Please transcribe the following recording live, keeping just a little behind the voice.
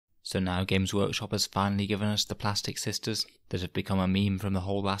So now Games Workshop has finally given us the plastic sisters that have become a meme from the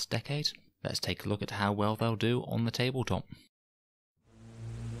whole last decade. Let's take a look at how well they'll do on the tabletop.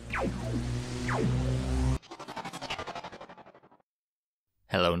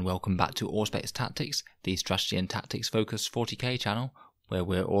 Hello and welcome back to Auspex Tactics, the strategy and tactics focused 40k channel, where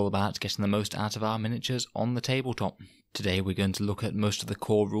we're all about getting the most out of our miniatures on the tabletop. Today we're going to look at most of the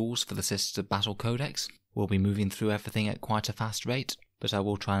core rules for the Sisters of Battle Codex. We'll be moving through everything at quite a fast rate, but I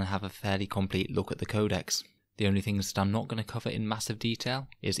will try and have a fairly complete look at the Codex. The only things that I'm not going to cover in massive detail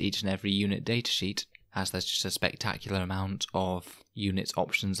is each and every unit datasheet, as there's just a spectacular amount of units,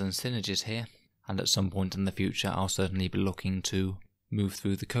 options and synergies here, and at some point in the future I'll certainly be looking to move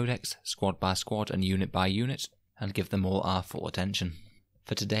through the Codex squad by squad and unit by unit, and give them all our full attention.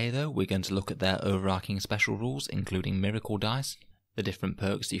 For today though, we're going to look at their overarching special rules, including miracle dice, the different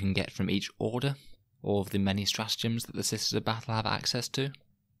perks that you can get from each order, all of the many stratagems that the Sisters of Battle have access to,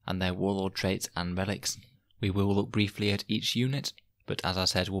 and their warlord traits and relics. We will look briefly at each unit, but as I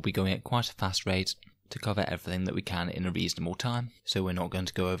said, we'll be going at quite a fast rate to cover everything that we can in a reasonable time, so we're not going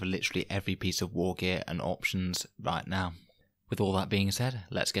to go over literally every piece of war gear and options right now. With all that being said,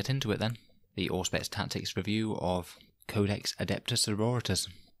 let's get into it then. The Auspex Tactics review of Codex Adepta Sororitas.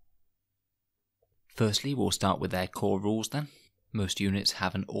 Firstly, we'll start with their core rules then. Most units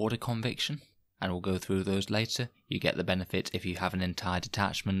have an order conviction, and we'll go through those later. You get the benefit if you have an entire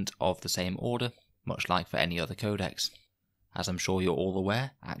detachment of the same order, much like for any other codex. As I'm sure you're all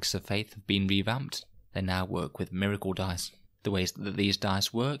aware, Acts of Faith have been revamped. They now work with miracle dice. The ways that these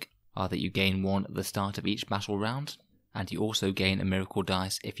dice work are that you gain one at the start of each battle round, and you also gain a miracle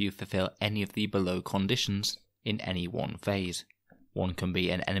dice if you fulfill any of the below conditions in any one phase. One can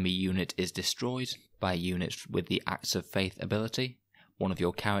be an enemy unit is destroyed by a unit with the Acts of Faith ability, one of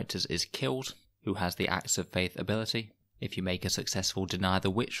your characters is killed who has the Acts of Faith ability, if you make a successful Deny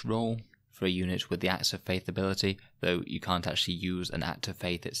the Witch roll for a unit with the Acts of Faith ability, though you can't actually use an Act of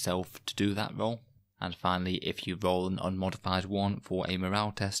Faith itself to do that roll, and finally if you roll an unmodified one for a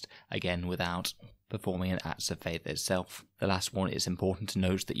morale test, again without performing an Acts of Faith itself. The last one, is important to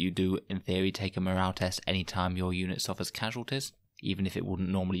note that you do in theory take a morale test anytime your unit suffers casualties, even if it wouldn't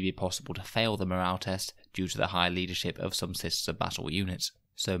normally be possible to fail the morale test due to the high leadership of some Sisters of Battle units.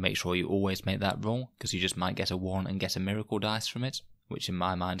 So make sure you always make that roll, because you just might get a 1 and get a miracle dice from it, which in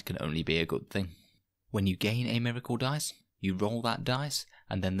my mind can only be a good thing. When you gain a miracle dice, you roll that dice,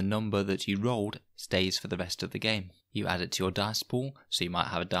 and then the number that you rolled stays for the rest of the game. You add it to your dice pool, so you might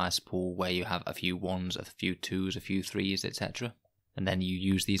have a dice pool where you have a few 1s, a few 2s, a few 3s, etc. And then you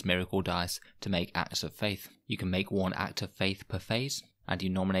use these miracle dice to make Acts of Faith. You can make one Act of Faith per phase, and you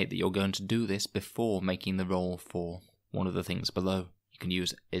nominate that you're going to do this before making the roll for one of the things below. You can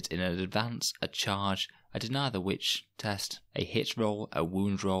use it in an advance, a charge, a Deny the Witch test, a hit roll, a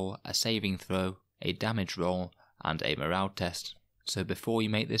wound roll, a saving throw, a damage roll, and a morale test. So before you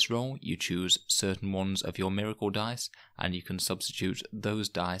make this roll, you choose certain ones of your miracle dice, and you can substitute those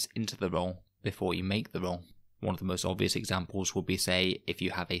dice into the roll before you make the roll. One of the most obvious examples would be, say, if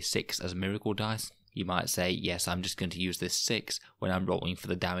you have a 6 as a miracle dice, you might say, yes, I'm just going to use this 6 when I'm rolling for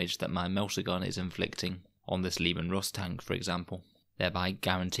the damage that my melter gun is inflicting on this Lehman Russ tank, for example, thereby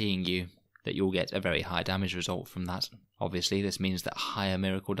guaranteeing you that you'll get a very high damage result from that. Obviously, this means that higher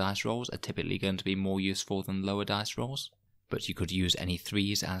miracle dice rolls are typically going to be more useful than lower dice rolls, but you could use any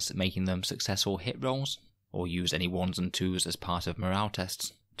 3s as making them successful hit rolls, or use any 1s and 2s as part of morale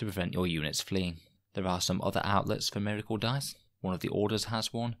tests to prevent your units fleeing. There are some other outlets for miracle dice. One of the orders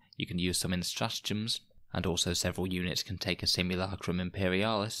has one, you can use some in stratagems, and also several units can take a Simulacrum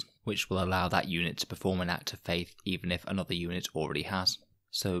Imperialis, which will allow that unit to perform an Act of Faith even if another unit already has.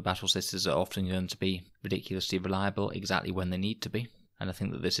 So Battle Sisters are often going to be ridiculously reliable exactly when they need to be, and I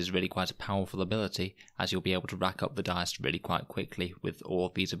think that this is really quite a powerful ability, as you'll be able to rack up the dice really quite quickly with all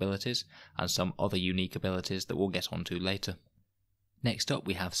of these abilities, and some other unique abilities that we'll get onto later. Next up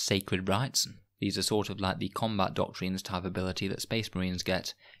we have Sacred Rites. These are sort of like the Combat Doctrines type ability that Space Marines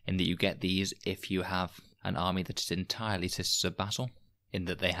get, in that you get these if you have an army that is entirely Sisters of Battle, in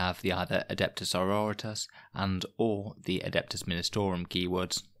that they have the either Adepta Sororitas and or the Adeptus Ministorum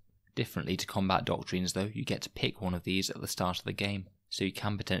keywords. Differently to Combat Doctrines though, you get to pick one of these at the start of the game, so you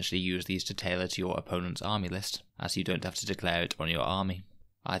can potentially use these to tailor to your opponent's army list, as you don't have to declare it on your army.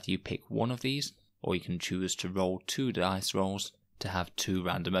 Either you pick one of these, or you can choose to roll 2 dice rolls to have 2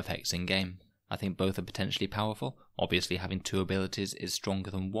 random effects in game. I think both are potentially powerful. Obviously having 2 abilities is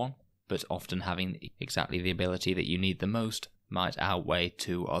stronger than 1, but often having exactly the ability that you need the most might outweigh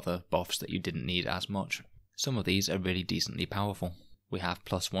 2 other buffs that you didn't need as much. Some of these are really decently powerful. We have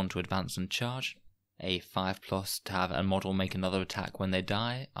 +1 to advance and charge, a 5+ to have a model make another attack when they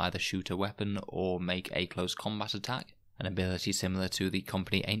die, either shoot a weapon or make a close combat attack, an ability similar to the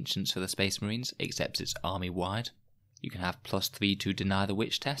Company Ancients for the Space Marines, except it's army-wide. You can have +3 to deny the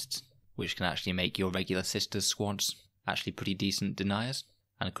witch tests, which can actually make your regular Sisters squads actually pretty decent deniers,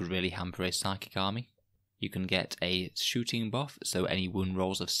 and could really hamper a psychic army. You can get a shooting buff, so any wound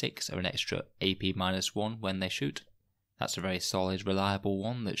rolls of 6 are an extra AP -1 when they shoot. That's a very solid, reliable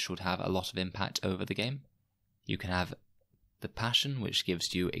one that should have a lot of impact over the game. You can have the Passion, which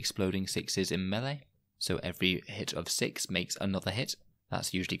gives you exploding 6s in melee, so every hit of 6 makes another hit.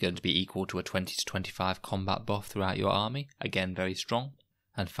 That's usually going to be equal to a 20 to 25 combat buff throughout your army, again very strong.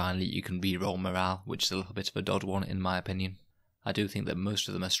 And finally you can reroll morale, which is a little bit of a dud one in my opinion. I do think that most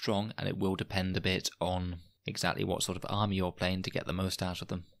of them are strong, and it will depend a bit on exactly what sort of army you're playing to get the most out of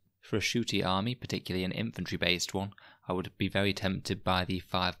them. For a shooty army, particularly an infantry based one, I would be very tempted by the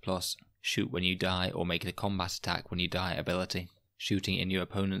 5+ shoot when you die or make a combat attack when you die ability. Shooting in your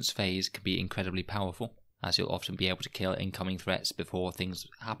opponent's phase can be incredibly powerful, as you'll often be able to kill incoming threats before things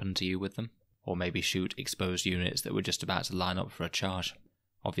happen to you with them, or maybe shoot exposed units that were just about to line up for a charge.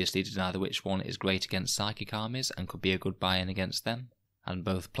 Obviously, Deny the Witch one is great against psychic armies and could be a good buy-in against them, and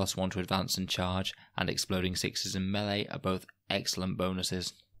both +1 to advance and charge and exploding 6s in melee are both excellent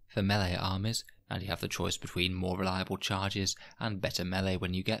bonuses. For melee armies, and you have the choice between more reliable charges and better melee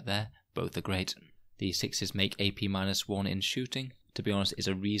when you get there, both are great. The 6s make AP -1 in shooting, to be honest is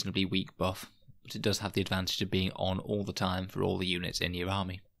a reasonably weak buff, but it does have the advantage of being on all the time for all the units in your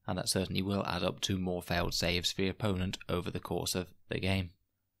army, and that certainly will add up to more failed saves for your opponent over the course of the game.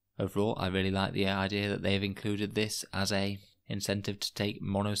 Overall, I really like the idea that they've included this as a incentive to take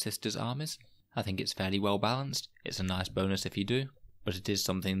Mono Sisters armies. I think it's fairly well balanced, it's a nice bonus if you do, but it is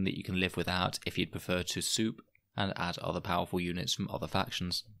something that you can live without if you'd prefer to soup and add other powerful units from other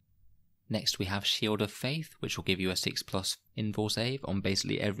factions. Next we have Shield of Faith, which will give you a 6+ invul save on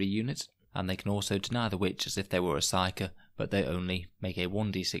basically every unit, and they can also deny the witch as if they were a psyker, but they only make a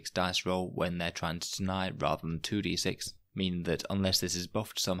 1d6 dice roll when they're trying to deny rather than 2d6. Meaning that unless this is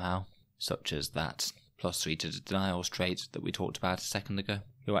buffed somehow, such as that +3 to denials trait that we talked about a second ago,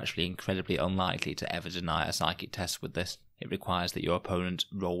 you're actually incredibly unlikely to ever deny a psychic test with this. It requires that your opponent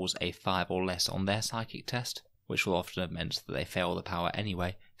rolls a 5 or less on their psychic test, which will often have meant that they fail the power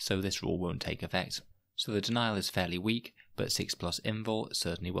anyway, so this rule won't take effect. So the denial is fairly weak, but 6+ invul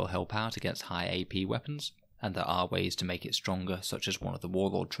certainly will help out against high AP weapons, and there are ways to make it stronger, such as one of the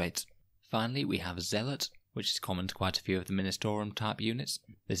Warlord traits. Finally, we have Zealot, which is common to quite a few of the Ministorum type units.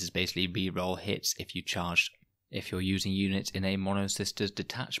 This is basically reroll hits if you charged. If you're using units in a Mono Sisters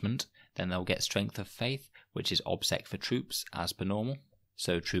detachment, then they'll get Strength of Faith, which is OBSEC for troops, as per normal.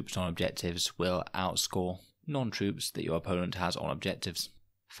 So troops on objectives will outscore non-troops that your opponent has on objectives.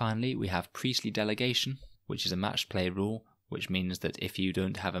 Finally, we have Priestly Delegation, which is a matched play rule, which means that if you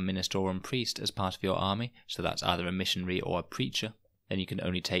don't have a Ministorum priest as part of your army, so that's either a missionary or a preacher, then you can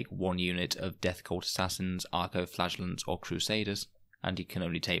only take one unit of Death Cult Assassins, Arco-Flagellants or Crusaders, and you can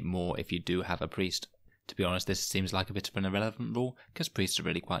only take more if you do have a priest. To be honest, this seems like a bit of an irrelevant rule, because priests are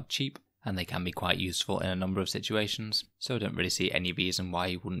really quite cheap, and they can be quite useful in a number of situations, so I don't really see any reason why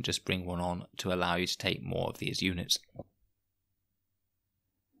you wouldn't just bring one on to allow you to take more of these units.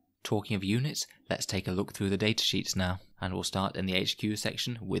 Talking of units, let's take a look through the datasheets now, and we'll start in the HQ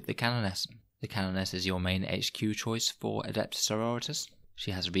section with the Canoness. The Canoness is your main HQ choice for Adepta Sororitas. She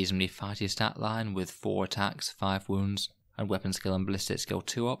has a reasonably fighty stat line with 4 attacks, 5 wounds, and weapon skill and ballistic skill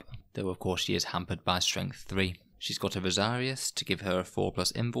 2 up, though of course she is hampered by strength 3. She's got a Rosarius to give her a 4+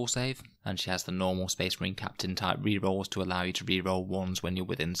 invul save, and she has the normal Space Marine Captain type rerolls to allow you to reroll 1s when you're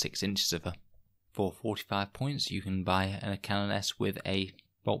within 6 inches of her. For 45 points you can buy a Canoness with a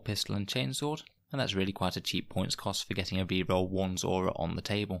bolt pistol and chainsword, and that's really quite a cheap points cost for getting a reroll 1's aura on the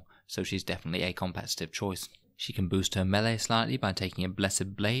table, so she's definitely a competitive choice. She can boost her melee slightly by taking a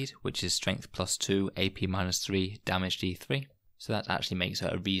Blessed Blade, which is strength +2, AP -3, damage D3, so that actually makes her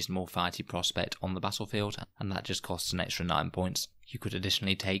a reasonable fighty prospect on the battlefield, and that just costs an extra 9 points. You could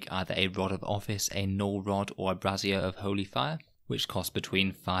additionally take either a Rod of Office, a Null Rod, or a Brazier of Holy Fire, which cost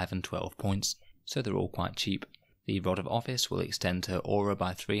between 5 and 12 points, so they're all quite cheap. The Rod of Office will extend her aura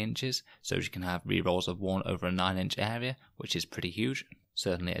by 3 inches, so she can have rerolls of 1 over a 9-inch area, which is pretty huge,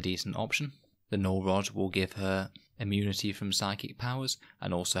 certainly a decent option. The Null Rod will give her immunity from psychic powers,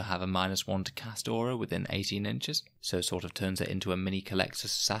 and also have a -1 to cast aura within 18 inches, so sort of turns her into a mini Collectus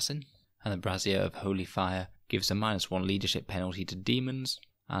Assassin. And the Brazier of Holy Fire gives a -1 leadership penalty to demons,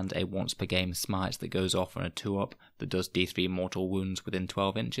 and a once per game smite that goes off on a 2-up that does D3 mortal wounds within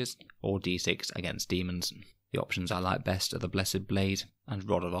 12 inches, or D6 against demons. The options I like best are the Blessed Blade and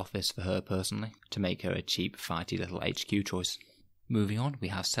Rod of Office for her personally, to make her a cheap, fighty little HQ choice. Moving on, we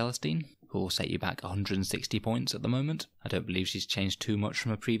have Celestine, who will set you back 160 points at the moment. I don't believe she's changed too much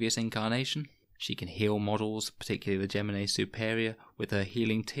from her previous incarnation. She can heal models, particularly the Gemini Superior, with her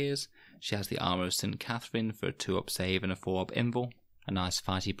healing tears. She has the Armour of St. Catherine for a 2-up save and a 4-up invul. A nice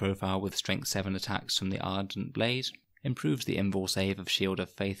fighty profile with Strength 7 attacks from the Ardent Blade. Improves the invul save of Shield of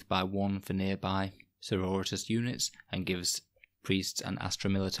Faith by 1 for nearby Sororitas units, and gives Priests and Astra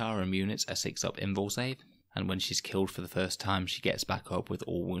Militarum units a 6-up invul save. And when she's killed for the first time, she gets back up with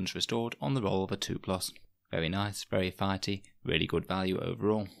all wounds restored on the roll of a 2+. Very nice, very fighty, really good value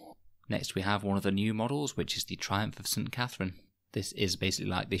overall. Next we have one of the new models, which is the Triumph of St. Catherine. This is basically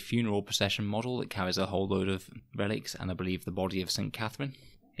like the funeral procession model that carries a whole load of relics and I believe the body of St. Catherine.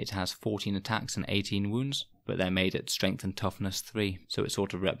 It has 14 attacks and 18 wounds, but they're made at strength and toughness 3, so it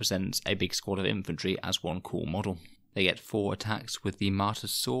sort of represents a big squad of infantry as one cool model. They get 4 attacks with the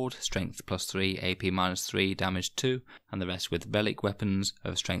Martyr's Sword, strength +3, AP -3, damage 2, and the rest with relic weapons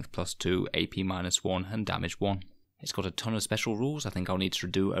of strength +2, AP -1, and damage 1. It's got a ton of special rules. I think I'll need to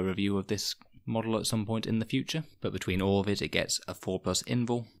do a review of this model at some point in the future, but between all of it, it gets a 4+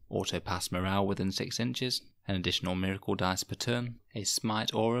 invul, auto pass morale within 6 inches, an additional miracle dice per turn, a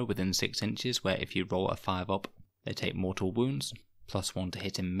smite aura within 6 inches where if you roll a 5-up, they take mortal wounds, +1 to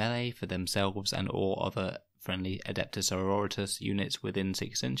hit in melee for themselves and all other friendly Adepta Sororitas units within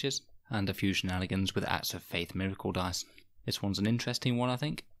 6 inches, and a few shenanigans with Acts of Faith miracle dice. This one's an interesting one, I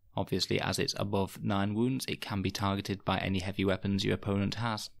think. Obviously, as it's above 9 wounds, it can be targeted by any heavy weapons your opponent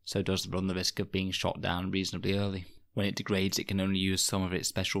has, so does run the risk of being shot down reasonably early. When it degrades, it can only use some of its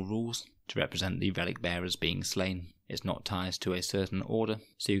special rules to represent the relic bearers being slain. It's not tied to a certain order,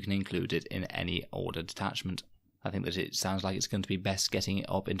 so you can include it in any order detachment. I think that it sounds like it's going to be best getting it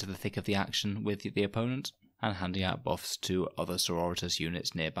up into the thick of the action with the opponent, and handing out buffs to other Sororitas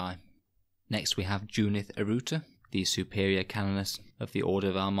units nearby. Next we have Junith Eruta, the superior canoness of the Order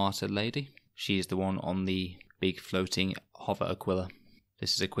of our Martyred Lady. She is the one on the big floating hover Aquila.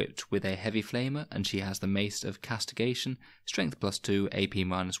 This is equipped with a heavy flamer, and she has the Mace of Castigation, strength +2, AP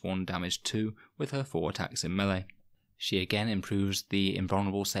 -1, damage 2, with her 4 attacks in melee. She again improves the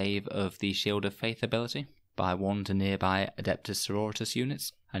invulnerable save of the Shield of Faith ability by 1 to nearby Adepta Sororitas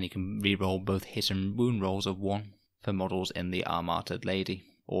units, and you can reroll both hit and wound rolls of 1 for models in the Our Martyred Lady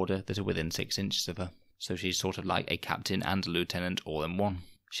order that are within 6 inches of her. So she's sort of like a captain and a lieutenant all in one.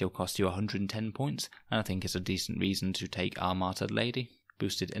 She'll cost you 110 points, and I think it's a decent reason to take Our Martyred Lady.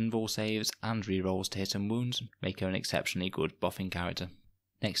 Boosted invul saves and rerolls to hit and wounds make her an exceptionally good buffing character.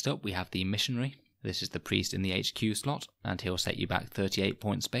 Next up we have the Missionary. This is the priest in the HQ slot, and he'll set you back 38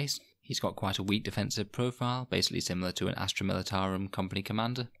 points base. He's got quite a weak defensive profile, basically similar to an Astra Militarum company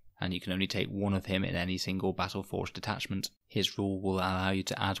commander, and you can only take 1 of him in any single Battle Forge detachment. His rule will allow you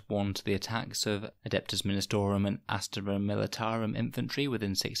to add 1 to the attacks of Adeptus Ministorum and Astra Militarum infantry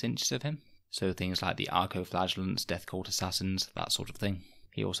within 6 inches of him, so things like the Arco-Flagellants, Death Cult Assassins, that sort of thing.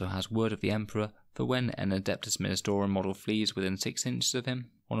 He also has Word of the Emperor for when an Adeptus Ministorum model flees within 6 inches of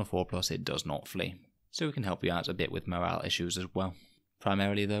him. On a 4+ it does not flee, so it can help you out a bit with morale issues as well.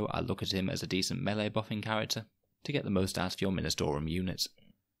 Primarily though, I look at him as a decent melee buffing character to get the most out of your Ministorum units.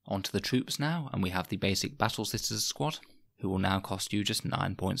 On to the troops now, and we have the basic Battle Sisters squad, who will now cost you just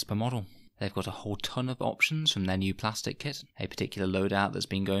 9 points per model. They've got a whole ton of options from their new plastic kit. A particular loadout that's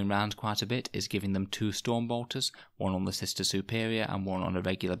been going around quite a bit is giving them 2 Stormbolters, one on the Sister Superior and one on a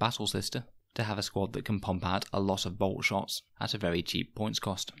regular Battle Sister, to have a squad that can pump out a lot of bolt shots at a very cheap points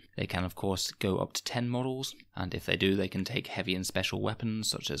cost. They can of course go up to 10 models, and if they do they can take heavy and special weapons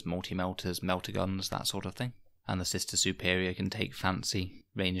such as multi-melters, melter guns, that sort of thing. And the Sister Superior can take fancy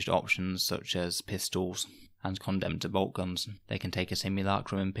ranged options such as pistols and condemned to bolt guns. They can take a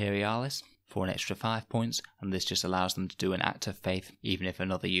Simulacrum Imperialis for an extra 5 points, and this just allows them to do an Act of Faith even if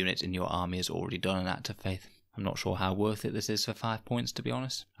another unit in your army has already done an Act of Faith. I'm not sure how worth it this is for 5 points to be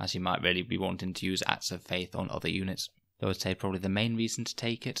honest, as you might really be wanting to use Acts of Faith on other units. Though I'd say probably the main reason to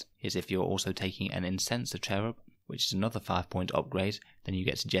take it is if you're also taking an Incense of Cherub, which is another 5-point upgrade, then you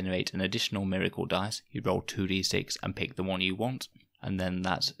get to generate an additional miracle dice. You roll 2d6 and pick the one you want, and then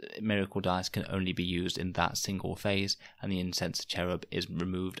that miracle dice can only be used in that single phase, and the Incense of Cherub is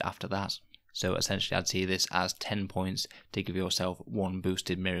removed after that. So essentially I'd see this as 10 points to give yourself 1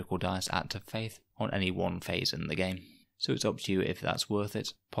 boosted miracle dice Act of Faith on any one phase in the game. So it's up to you if that's worth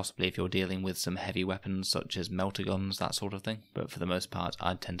it, possibly if you're dealing with some heavy weapons such as melter guns, that sort of thing, but for the most part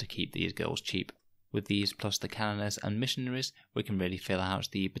I'd tend to keep these girls cheap. With these plus the Canoners and Missionaries, we can really fill out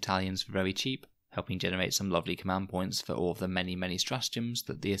the battalions for very cheap, helping generate some lovely command points for all of the many stratagems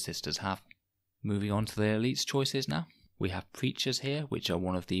that the assisters have. Moving on to the Elite's choices now. We have Preachers here, which are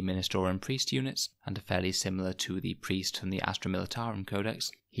one of the Minister and Priest units, and are fairly similar to the Priest from the Astra Militarum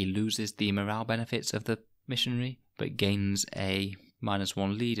Codex. He loses the morale benefits of the Missionary, but gains a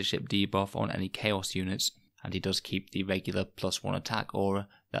 -1 leadership debuff on any Chaos units, and he does keep the regular +1 attack aura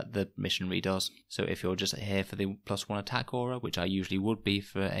that the Missionary does. So if you're just here for the +1 attack aura, which I usually would be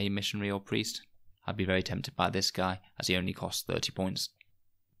for a Missionary or Priest, I'd be very tempted by this guy, as he only costs 30 points.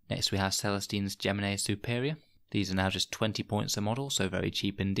 Next we have Celestine's Gemini Superior. These are now just 20 points a model, so very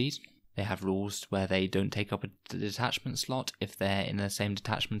cheap indeed. They have rules where they don't take up a detachment slot if they're in the same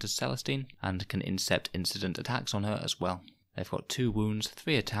detachment as Celestine, and can intercept incident attacks on her as well. They've got 2 wounds,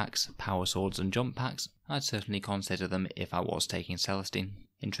 3 attacks, power swords and jump packs. I'd certainly consider them if I was taking Celestine.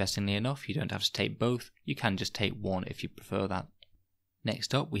 Interestingly enough, you don't have to take both, you can just take one if you prefer that.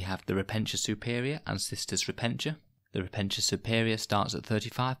 Next up we have the Repentia Superior and Sisters Repentia. The Repentia Superior starts at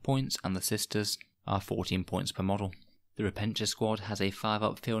 35 points and the Sisters are 14 points per model. The Repentia squad has a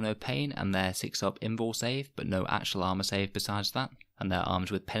 5-up Feel No Pain and their 6-up Invul save, but no actual armor save besides that, and they're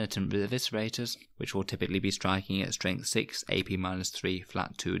armed with Penitent Eviscerators, which will typically be striking at strength 6, AP -3,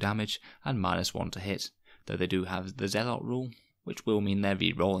 flat 2 damage, and -1 to hit, though they do have the Zealot rule, which will mean they're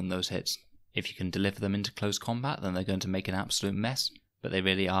re-rolling those hits. If you can deliver them into close combat, then they're going to make an absolute mess, but they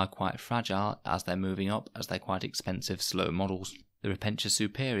really are quite fragile as they're moving up, as they're quite expensive, slow models. The Repentia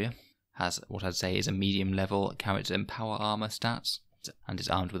Superior has what I'd say is a medium level character and power armor stats, and is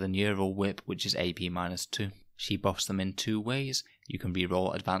armed with a neural whip which is AP -2. She buffs them in 2 ways. You can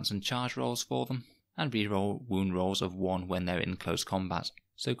reroll advance and charge rolls for them, and reroll wound rolls of 1 when they're in close combat,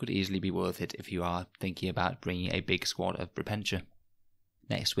 so could easily be worth it if you are thinking about bringing a big squad of Repentia.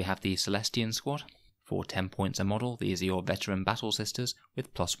 Next we have the Celestian squad. For 10 points a model, these are your veteran battle sisters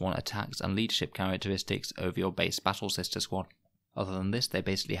with +1 attacks and leadership characteristics over your base battle sister squad. Other than this, they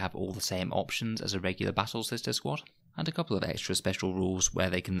basically have all the same options as a regular Battle Sister squad, and a couple of extra special rules where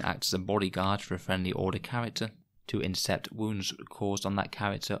they can act as a bodyguard for a friendly order character to intercept wounds caused on that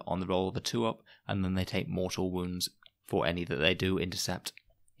character on the roll of a 2-up, and then they take mortal wounds for any that they do intercept.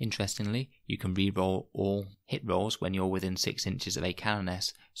 Interestingly, you can re-roll all hit rolls when you're within 6 inches of a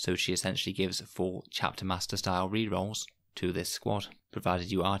Canoness, so she essentially gives full Chapter Master style re-rolls to this squad, provided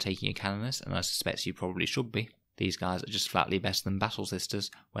you are taking a Canoness, and I suspect you probably should be. These guys are just flatly better than Battle Sisters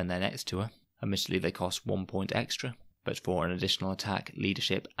when they're next to her. Admittedly they cost 1 point extra, but for an additional attack,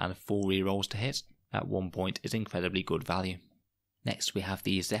 leadership and full rerolls to hit, that 1 point is incredibly good value. Next we have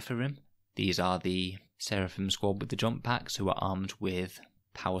the Zephyrim. These are the Seraphim squad with the jump packs who are armed with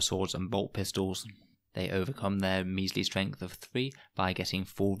power swords and bolt pistols. They overcome their measly strength of 3 by getting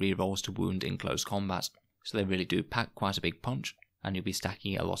full rerolls to wound in close combat, so they really do pack quite a big punch, and you'll be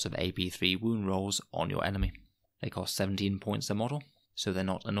stacking a lot of AP3 wound rolls on your enemy. They cost 17 points a model, so they're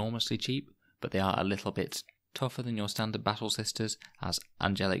not enormously cheap, but they are a little bit tougher than your standard Battle Sisters, as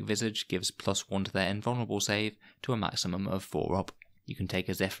Angelic Visage gives +1 to their invulnerable save to a maximum of 4-up. You can take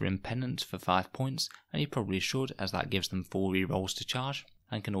a Zephyrin Pennant for 5 points, and you probably should, as that gives them 4 rerolls to charge,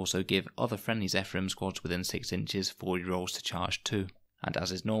 and can also give other friendly Zephyrim squads within 6 inches 4 rerolls to charge too. And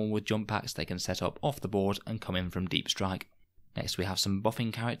as is normal with jump packs, they can set up off the board and come in from deep strike. Next we have some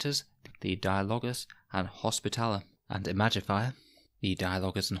buffing characters, the Dialogus and Hospitaller and Imagifier. The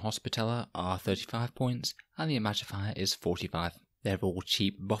Dialogus and Hospitaller are 35 points and the Imagifier is 45. They're all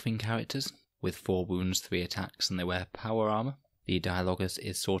cheap buffing characters with 4 wounds, 3 attacks, and they wear power armor. The Dialogus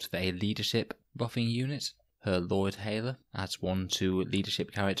is sort of a leadership buffing unit. Her Lord Hailer adds 1 to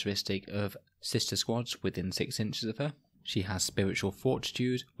leadership characteristic of sister squads within 6 inches of her. She has Spiritual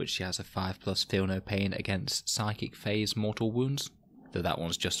Fortitude, which she has a 5+ Feel No Pain against Psychic Phase mortal wounds, though that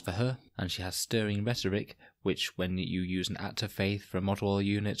one's just for her, and she has Stirring Rhetoric, which when you use an Act of Faith for a model or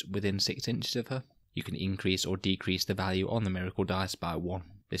unit within 6 inches of her, you can increase or decrease the value on the miracle dice by 1.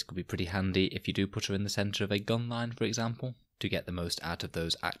 This could be pretty handy if you do put her in the centre of a gun line, for example, to get the most out of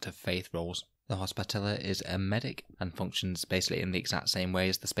those Act of Faith rolls. The Hospitaller is a medic and functions basically in the exact same way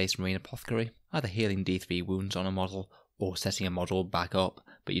as the Space Marine Apothecary, either healing D3 wounds on a model or setting a model back up,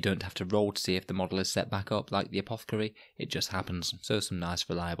 but you don't have to roll to see if the model is set back up like the Apothecary, it just happens, so some nice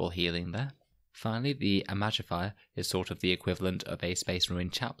reliable healing there. Finally, the Imagifier is sort of the equivalent of a Space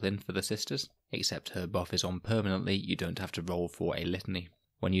Marine Chaplain for the sisters, except her buff is on permanently, you don't have to roll for a litany.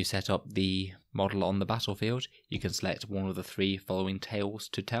 When you set up the model on the battlefield, you can select one of the 3 following tales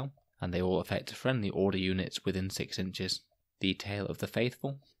to tell, and they all affect friendly order units within 6 inches. The Tale of the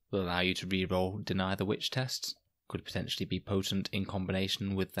Faithful will allow you to reroll Deny the Witch tests, could potentially be potent in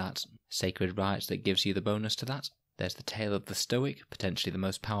combination with that Sacred Rite that gives you the bonus to that. There's the Tail of the Stoic, potentially the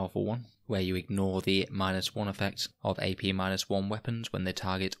most powerful one, where you ignore the -1 effect of AP -1 weapons when they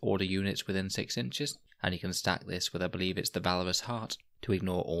target order units within 6 inches, and you can stack this with, I believe it's the Valorous Heart, to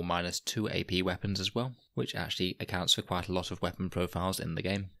ignore all -2 AP weapons as well, which actually accounts for quite a lot of weapon profiles in the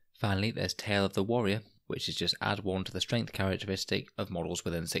game. Finally, there's Tail of the Warrior, which is just add 1 to the strength characteristic of models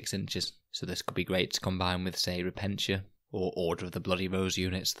within 6 inches, so this could be great to combine with, say, Repentia, or Order of the Bloody Rose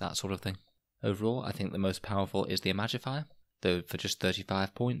units, that sort of thing. Overall, I think the most powerful is the Imagifier, though for just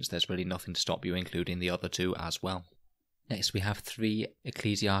 35 points there's really nothing to stop you including the other 2 as well. Next we have 3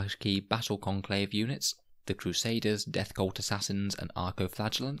 Ecclesiarchy Battle Conclave units, the Crusaders, Death Cult Assassins and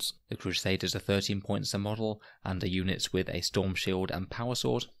Arco-Flagellants. The Crusaders are 13 points a model and are units with a Storm Shield and Power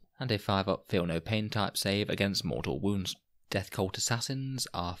Sword, and a 5-up Feel No Pain type save against mortal wounds. Death Cult Assassins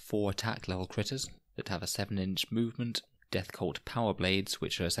are 4 attack level critters that have a 7-inch movement, Death Cult Power Blades,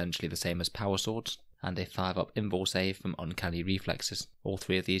 which are essentially the same as Power Swords, and a 5-up Invul save from Uncanny Reflexes. All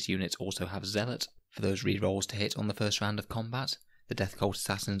 3 of these units also have Zealot, for those rerolls to hit on the first round of combat. The Death Cult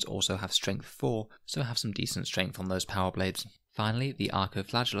Assassins also have Strength 4, so have some decent strength on those Power Blades. Finally, the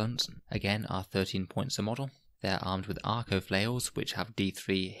Arco-Flagellants, again, are 13 points a model. They are armed with Arco Flails, which have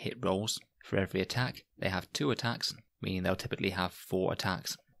D3 hit rolls. For every attack, they have 2 attacks, meaning they'll typically have 4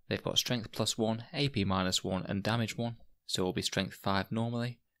 attacks. They've got Strength +1, AP -1 and Damage 1, so it will be Strength 5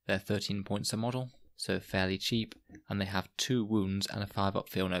 normally. They're 13 points a model, so fairly cheap, and they have 2 wounds and a 5-up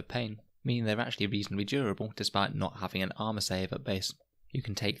Feel No Pain, meaning they're actually reasonably durable despite not having an armor save at base. You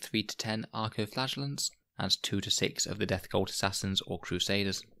can take 3 to 10 Arco-Flagellants and 2 to 6 of the Death Cult Assassins or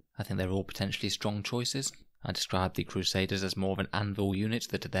Crusaders. I think they're all potentially strong choices. I describe the Crusaders as more of an anvil unit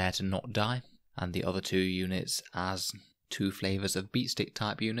that are there to not die, and the other 2 units as 2 flavours of beatstick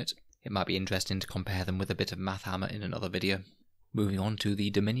type unit. It might be interesting to compare them with a bit of Mathhammer in another video. Moving on to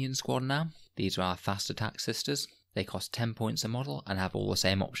the Dominion squad now. These are our fast attack sisters. They cost 10 points a model and have all the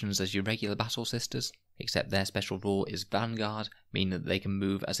same options as your regular battle sisters, except their special rule is Vanguard, meaning that they can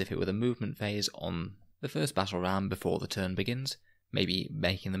move as if it were the movement phase on the first battle round before the turn begins, maybe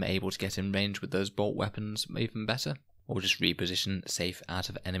making them able to get in range with those bolt weapons even better, or just reposition safe out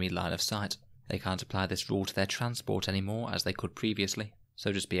of enemy line of sight. They can't apply this rule to their transport anymore as they could previously,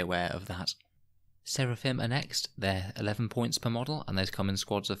 so just be aware of that. Seraphim are next. They're 11 points per model and they come in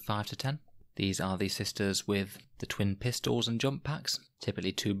squads of 5 to 10. These are the sisters with the twin pistols and jump packs,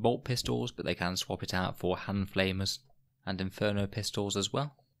 typically 2 bolt pistols, but they can swap it out for hand flamers and inferno pistols as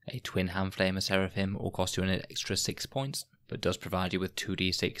well. A twin hand flamer Seraphim will cost you an extra 6 points, but does provide you with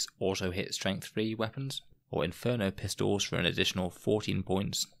 2d6 auto hit strength 3 weapons, or inferno pistols for an additional 14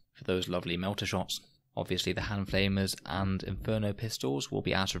 points for those lovely melter shots. Obviously the hand flamers and inferno pistols will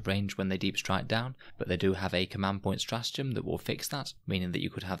be out of range when they deep strike down, but they do have a command point stratagem that will fix that, meaning that you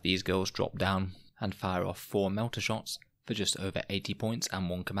could have these girls drop down and fire off 4 melter shots for just over 80 points and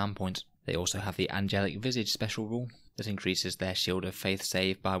 1 command point. They also have the Angelic Visage special rule that increases their Shield of Faith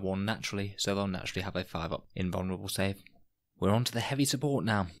save by 1 naturally, so they'll naturally have a 5-up invulnerable save. We're on to the heavy support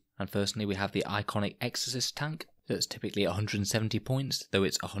now, and firstly we have the iconic Exorcist tank. That's typically 170 points, though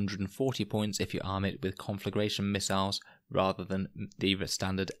it's 140 points if you arm it with conflagration missiles rather than the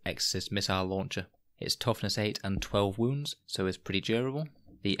standard Exorcist missile launcher. It's toughness 8 and 12 wounds, so it's pretty durable.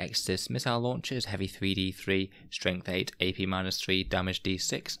 The Exorcist missile launcher is heavy 3d3, strength 8, AP -3, damage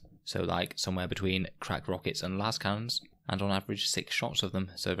d6, so like somewhere between crack rockets and las cannons, and on average 6 shots of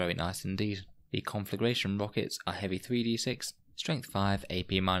them, so very nice indeed. The conflagration rockets are heavy 3d6, strength 5,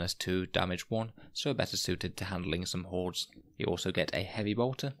 AP -2, damage 1, so better suited to handling some hordes. You also get a heavy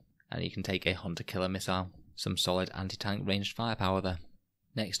bolter, and you can take a hunter-killer missile. Some solid anti-tank ranged firepower there.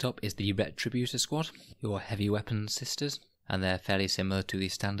 Next up is the Retributor squad, your heavy weapons sisters, and they're fairly similar to the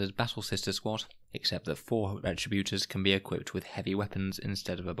standard Battle Sister squad, except that 4 Retributors can be equipped with heavy weapons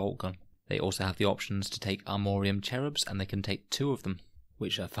instead of a bolt gun. They also have the options to take Armorium Cherubs, and they can take 2 of them,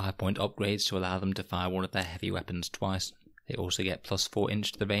 which are 5-point upgrades to allow them to fire one of their heavy weapons twice. They also get +4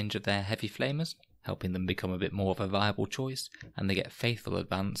 inch to the range of their heavy flamers, helping them become a bit more of a viable choice, and they get Faithful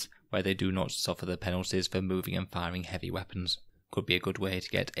Advance, where they do not suffer the penalties for moving and firing heavy weapons. Could be a good way to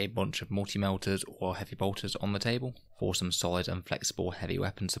get a bunch of multi-melters or heavy bolters on the table for some solid and flexible heavy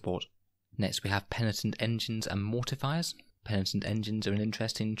weapon support. Next we have Penitent Engines and Mortifiers. Penitent Engines are an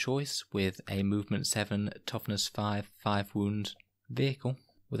interesting choice with a movement 7, toughness 5, 5 wound vehicle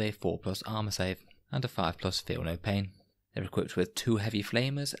with a 4+ armor save and a 5+ Feel No Pain. They're equipped with 2 heavy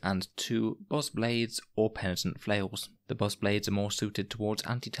flamers and 2 buzz blades or penitent flails. The buzz blades are more suited towards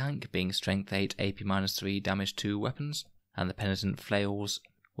anti-tank, being strength 8, AP -3, damage 2 weapons, and the penitent flails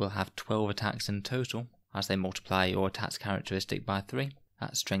will have 12 attacks in total as they multiply your attacks characteristic by 3,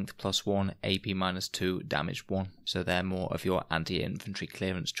 at strength +1, AP -2, damage 1, so they're more of your anti-infantry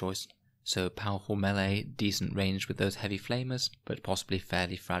clearance choice. So powerful melee, decent range with those heavy flamers, but possibly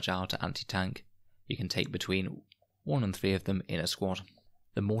fairly fragile to anti-tank. You can take between 1 and 3 of them in a squad.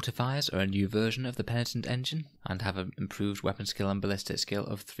 The Mortifiers are a new version of the Penitent engine, and have an improved weapon skill and ballistic skill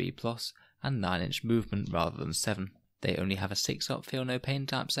of 3+, and 9-inch movement rather than 7. They only have a 6-up feel no pain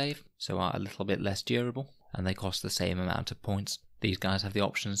type save, so are a little bit less durable, and they cost the same amount of points. These guys have the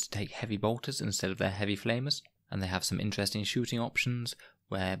options to take heavy bolters instead of their heavy flamers, and they have some interesting shooting options,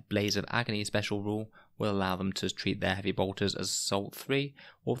 where Blaze of Agony special rule will allow them to treat their heavy bolters as Assault 3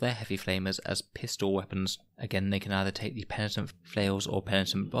 or their heavy flamers as pistol weapons. Again, they can either take the Penitent Flails or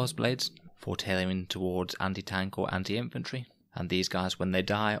Penitent Buzzblades for tailoring towards anti-tank or anti-infantry, and these guys, when they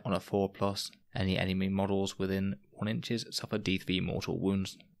die on a 4+, any enemy models within 1 inches suffer D3 mortal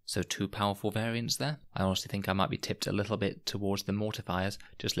wounds. So 2 powerful variants there. I honestly think I might be tipped a little bit towards the Mortifiers,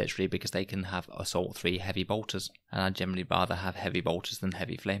 just literally because they can have Assault 3 heavy bolters, and I'd generally rather have heavy bolters than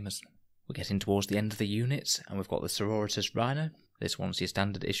heavy flamers. We're getting towards the end of the units, and we've got the Sororitas Rhino. This one's your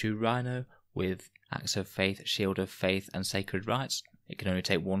standard issue Rhino, with Axe of Faith, Shield of Faith, and Sacred Rites. It can only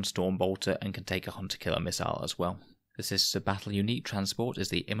take 1 Storm Bolter, and can take a Hunter-Killer missile as well. The Sisters of Battle unique transport is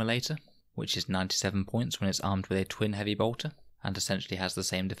the Immolator, which is 97 points when it's armed with a twin heavy bolter, and essentially has the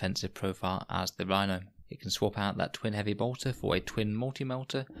same defensive profile as the Rhino. It can swap out that twin heavy bolter for a twin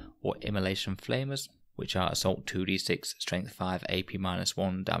multi-melter or immolation flamers, which are assault 2d6, strength 5, AP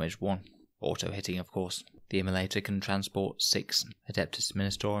 -1, damage 1. Auto hitting, of course. The Immolator can transport 6 Adeptus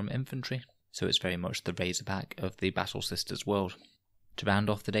Ministorum infantry, so it's very much the Razorback of the Battle Sisters world. To round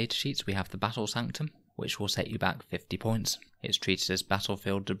off the datasheets, we have the Battle Sanctum, which will set you back 50 points. It's treated as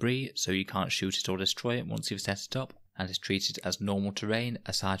battlefield debris, so you can't shoot it or destroy it once you've set it up, and is treated as normal terrain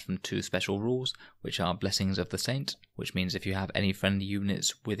aside from 2 special rules, which are Blessings of the Saint, which means if you have any friendly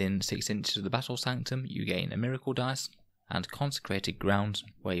units within 6 inches of the Battle Sanctum, you gain a miracle dice, and Consecrated Ground,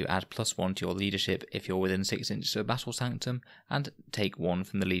 where you add +1 to your leadership if you're within 6 inches of Battle Sanctum, and take 1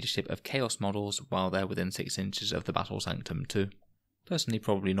 from the leadership of Chaos models while they're within 6 inches of the Battle Sanctum too. Personally,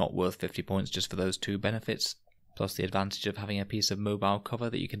 probably not worth 50 points just for those 2 benefits, plus the advantage of having a piece of mobile cover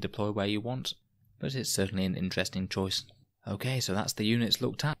that you can deploy where you want, but it's certainly an interesting choice. Okay, so that's the units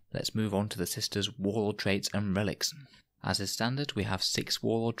looked at. Let's move on to the Sisters' Warlord traits and relics. As is standard, we have 6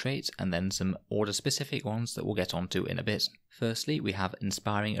 Warlord traits and then some order-specific ones that we'll get onto in a bit. Firstly, we have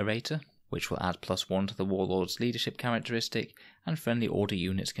Inspiring Orator, which will add +1 to the Warlord's leadership characteristic, and friendly order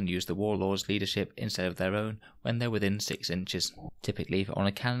units can use the Warlord's leadership instead of their own when they're within 6 inches. Typically, on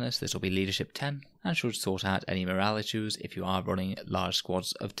a Canonist, this will be leadership 10, and should sort out any morale issues if you are running large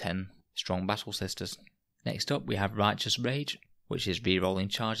squads of 10 strong Battle Sisters. Next up, we have Righteous Rage, which is re-rolling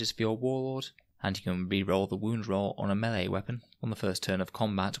charges for your Warlord, and you can re-roll the wound roll on a melee weapon on the first turn of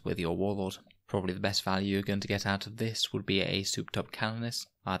combat with your Warlord. Probably the best value you're going to get out of this would be a souped up Canonist,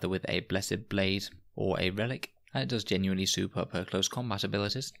 either with a Blessed Blade or a Relic, and it does genuinely soup up her close combat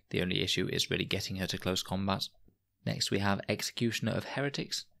abilities. The only issue is really getting her to close combat. Next we have Executioner of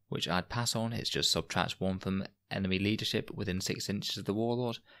Heretics, which I'd pass on. It's just subtract 1 from enemy leadership within 6 inches of the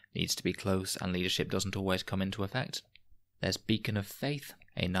Warlord. Needs to be close, and leadership doesn't always come into effect. There's Beacon of Faith,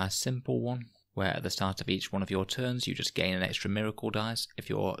 a nice simple one, where at the start of each one of your turns you just gain an extra miracle dice if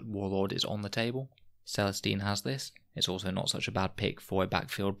your Warlord is on the table. Celestine has this. It's also not such a bad pick for a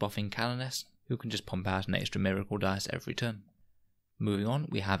backfield buffing Canoness, who can just pump out an extra miracle dice every turn. Moving on,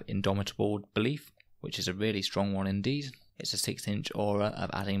 we have Indomitable Belief, which is a really strong one indeed. It's a 6-inch aura of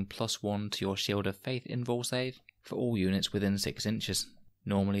adding +1 to your Shield of Faith invul save for all units within 6 inches.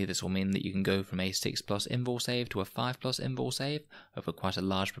 Normally this will mean that you can go from a 6+ invul save to a 5+ invul save over quite a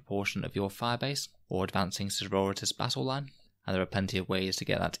large proportion of your firebase, or advancing Sororitas battle line, and there are plenty of ways to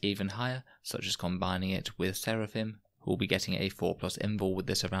get that even higher, such as combining it with Seraphim, who will be getting a 4+ invul with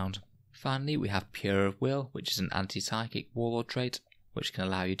this around. Finally, we have Pure of Will, which is an anti-psychic Warlord trait, which can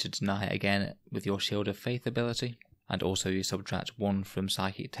allow you to deny again with your Shield of Faith ability, and also you subtract 1 from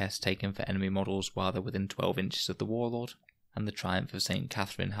psychic tests taken for enemy models while they're within 12 inches of the Warlord, and the Triumph of St.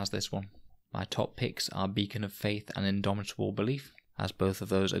 Catherine has this one. My top picks are Beacon of Faith and Indomitable Belief, as both of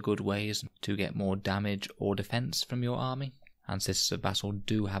those are good ways to get more damage or defense from your army, and Sisters of Battle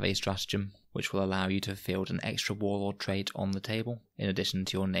do have a stratagem which will allow you to field an extra Warlord trait on the table, in addition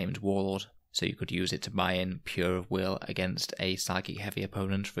to your named Warlord, so you could use it to buy in Pure of Will against a psychic heavy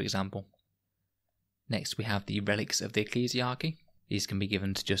opponent, for example. Next we have the Relics of the Ecclesiarchy. These can be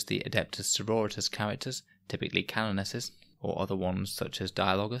given to just the Adepta Sororitas characters, typically Canonesses, or other ones such as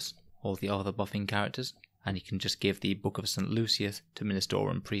Dialogus, or the other buffing characters, and you can just give the Book of St. Lucius to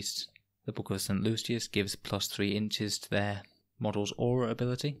Ministorum priests. The Book of St. Lucius gives +3 inches to their model's aura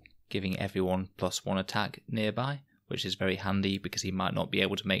ability, giving everyone +1 attack nearby, which is very handy because he might not be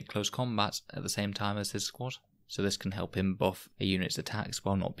able to make close combat at the same time as his squad, so this can help him buff a unit's attacks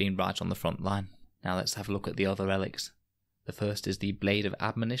while not being right on the front line. Now let's have a look at the other relics. The first is the Blade of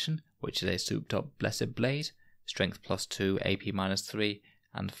Admonition, which is a souped up blessed blade, strength +2, AP -3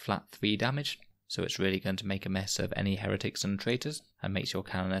 and flat 3 damage, so it's really going to make a mess of any heretics and traitors, and makes your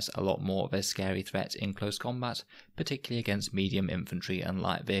Canoness a lot more of a scary threat in close combat, particularly against medium infantry and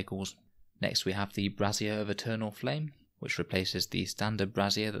light vehicles. Next we have the Brazier of Eternal Flame, which replaces the standard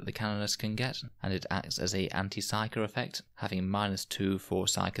brazier that the Canoness can get, and it acts as a anti-psyker effect, having -2 for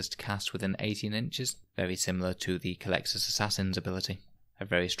psykers to cast within 18 inches, very similar to the Colexus Assassin's ability. A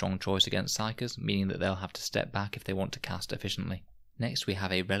very strong choice against psykers, meaning that they'll have to step back if they want to cast efficiently. Next we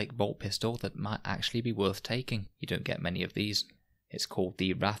have a relic bolt pistol that might actually be worth taking. You don't get many of these. It's called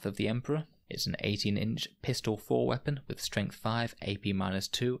the Wrath of the Emperor. It's an 18-inch pistol 4 weapon with strength 5, AP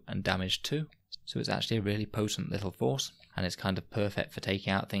 -2 and damage 2. So it's actually a really potent little force, and it's kind of perfect for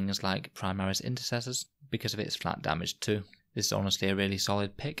taking out things like Primaris Intercessors because of its flat damage too. This is honestly a really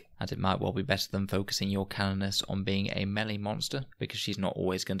solid pick, and it might well be better than focusing your Canoness on being a melee monster, because she's not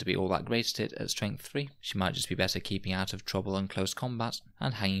always going to be all that great at it at strength 3. She might just be better keeping out of trouble and close combat,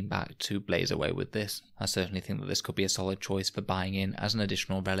 and hanging back to blaze away with this. I certainly think that this could be a solid choice for buying in as an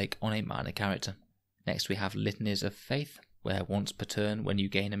additional relic on a minor character. Next we have Litanies of Faith, where once per turn when you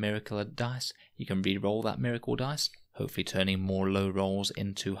gain a miracle dice, you can re-roll that miracle dice, hopefully turning more low rolls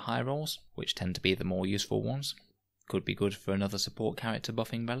into high rolls, which tend to be the more useful ones. Could be good for another support character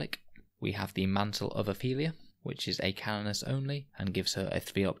buffing relic. We have the Mantle of Ophelia, which is a Canoness only, and gives her a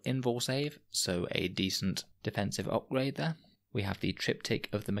 3-up invul save, so a decent defensive upgrade there. We have the Triptych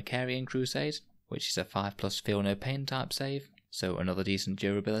of the Macarian Crusade, which is a 5+ Feel No Pain type save, so another decent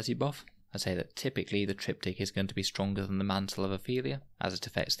durability buff. I'd say that typically the Triptych is going to be stronger than the Mantle of Ophelia, as it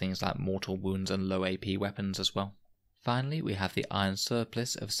affects things like mortal wounds and low AP weapons as well. Finally, we have the Iron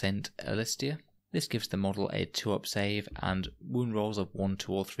Surplice of St. Elistia. This gives the model a 2-up save, and wound rolls of 1,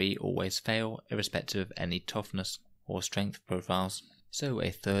 2 or 3 always fail, irrespective of any toughness or strength profiles. So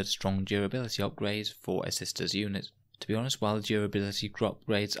a third strong durability upgrade for a sister's unit. To be honest, while the durability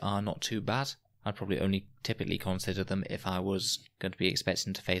upgrades are not too bad, I'd probably only typically consider them if I was going to be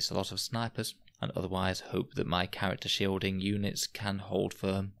expecting to face a lot of snipers, and otherwise hope that my character shielding units can hold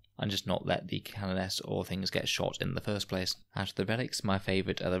firm and just not let the Canoness or things get shot in the first place. Out of the relics, my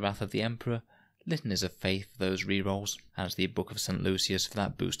favourite are the Wrath of the Emperor, Litanies of Faith for those rerolls, and the Book of St. Lucius for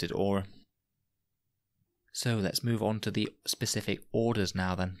that boosted aura. So let's move on to the specific orders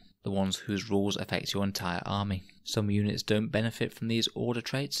now then, the ones whose rules affect your entire army. Some units don't benefit from these order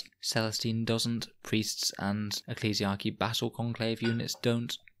traits, Celestine doesn't, Priests and Ecclesiarchy Battle Conclave units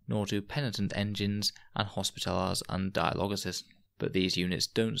don't, nor do Penitent Engines and Hospitallars and Dialoguses. But these units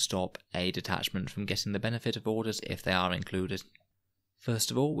don't stop a detachment from getting the benefit of orders if they are included.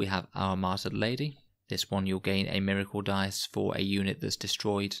 First of all, we have Our Martyred Lady. This one you'll gain a miracle dice for a unit that's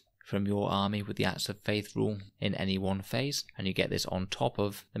destroyed from your army with the Acts of Faith rule in any one phase, and you get this on top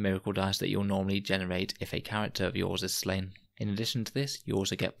of the miracle dice that you'll normally generate if a character of yours is slain. In addition to this, you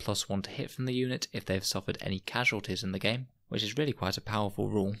also get +1 to hit from the unit if they've suffered any casualties in the game, which is really quite a powerful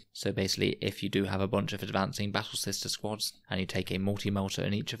rule. So basically, if you do have a bunch of advancing Battle Sister squads, and you take a multi-melter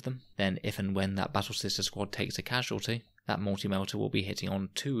in each of them, then if and when that Battle Sister squad takes a casualty, that multi-melter will be hitting on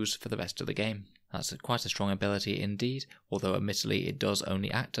 2s for the rest of the game. That's quite a strong ability indeed, although admittedly it does only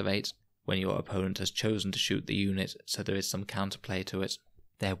activate when your opponent has chosen to shoot the unit, so there is some counterplay to it.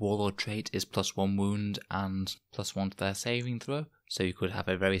 Their Warlord trait is +1 wound and +1 to their saving throw, so you could have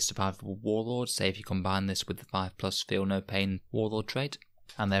a very survivable Warlord, say if you combine this with the 5+ Feel No Pain Warlord trait.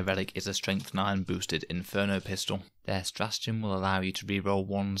 And their relic is a strength 9 boosted Inferno pistol. Their stratagem will allow you to reroll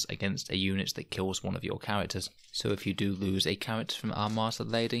 1s against a unit that kills one of your characters. So if you do lose a character from Our Martyred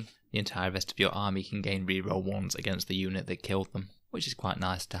Lady, the entire rest of your army can gain reroll 1s against the unit that killed them, which is quite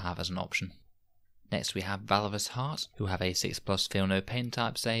nice to have as an option. Next we have Valorous Heart, who have a 6+ Feel No Pain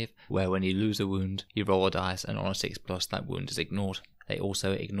type save, where when you lose a wound, you roll a dice and on a 6+ that wound is ignored. They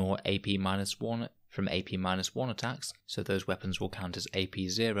also ignore AP -1 from AP -1 attacks, so those weapons will count as AP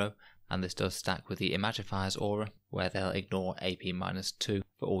 0, and this does stack with the Imagifier's aura, where they'll ignore AP -2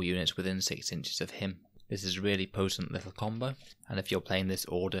 for all units within 6 inches of him. This is a really potent little combo, and if you're playing this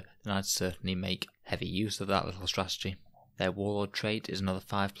order, then I'd certainly make heavy use of that little strategy. Their Warlord trait is another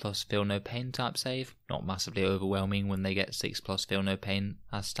 5+ Feel No Pain type save, not massively overwhelming when they get 6+ Feel No Pain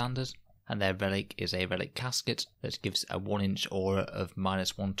as standard. And their relic is a relic casket that gives a 1-inch aura of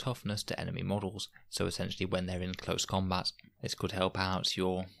 -1 toughness to enemy models, so essentially when they're in close combat. This could help out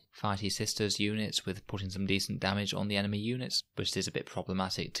your fighty sisters units with putting some decent damage on the enemy units, but it is a bit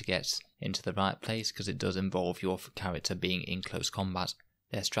problematic to get into the right place because it does involve your character being in close combat.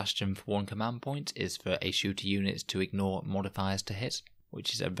 Their stratagem for 1 command point is for a shooter unit to ignore modifiers to hit,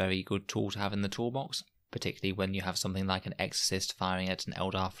 which is a very good tool to have in the toolbox, particularly when you have something like an Exorcist firing at an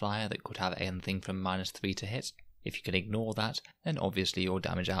Eldar flyer that could have anything from -3 to hit. If you can ignore that, then obviously your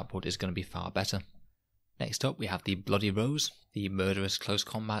damage output is going to be far better. Next up we have the Bloody Rose, the murderous close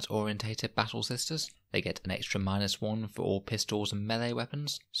combat orientated battle sisters. They get an extra -1 for all pistols and melee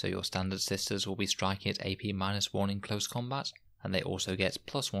weapons, so your standard sisters will be striking at AP -1 in close combat, and they also get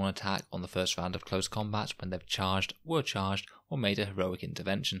 +1 attack on the first round of close combat when they've charged, were charged, or made a heroic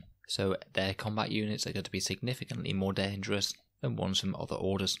intervention. So their combat units are going to be significantly more dangerous than ones from other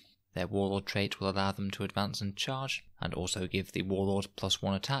orders. Their Warlord trait will allow them to advance and charge, and also give the Warlord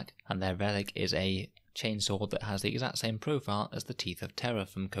 +1 attack, and their relic is a chainsword that has the exact same profile as the Teeth of Terror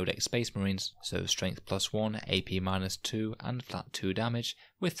from Codex Space Marines, so strength +1, AP -2 and flat 2 damage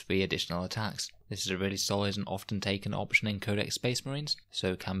with 3 additional attacks. This is a really solid and often taken option in Codex Space Marines,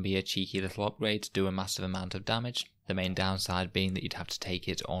 so it can be a cheeky little upgrade to do a massive amount of damage, the main downside being that you'd have to take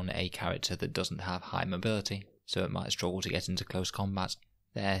it on a character that doesn't have high mobility, so it might struggle to get into close combat.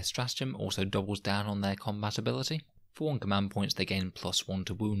 Their stratagem also doubles down on their combat ability. For 1 command points they gain +1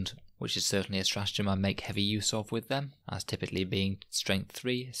 to wound, which is certainly a stratagem I make heavy use of with them, as typically being strength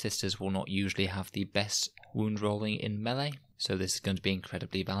 3, sisters will not usually have the best wound rolling in melee, so this is going to be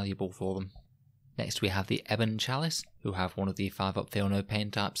incredibly valuable for them. Next we have the Ebon Chalice, who have one of the 5-up Feel No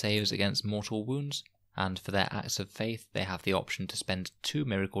Pain type saves against mortal wounds, and for their Acts of Faith they have the option to spend 2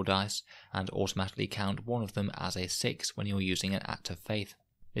 miracle dice and automatically count one of them as a 6 when you're using an Act of Faith.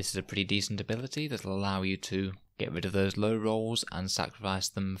 This is a pretty decent ability that will allow you to get rid of those low rolls and sacrifice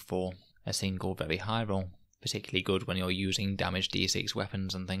them for a single very high roll, particularly good when you're using damage D6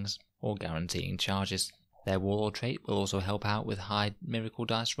 weapons and things, or guaranteeing charges. Their Warlord trait will also help out with high miracle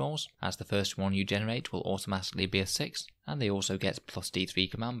dice rolls, as the first one you generate will automatically be a 6, and they also get +D3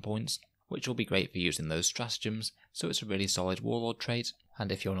 command points, which will be great for using those stratagems, so it's a really solid Warlord trait,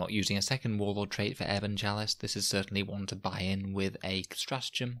 and if you're not using a second Warlord trait for Ebon Chalice, this is certainly one to buy in with a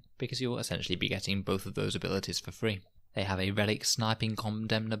stratagem, because you'll essentially be getting both of those abilities for free. They have a Relic Sniping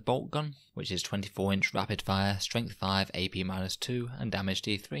Condemner Bolt Gun, which is 24-inch rapid fire, strength 5, AP -2 and damage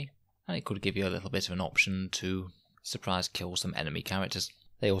D3, and it could give you a little bit of an option to surprise kill some enemy characters.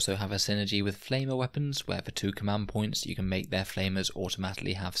 They also have a synergy with flamer weapons, where for 2 command points you can make their flamers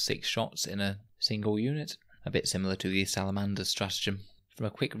automatically have 6 shots in a single unit, a bit similar to the Salamander's stratagem. From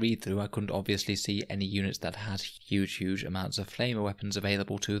a quick read through I couldn't obviously see any units that had huge amounts of flamer weapons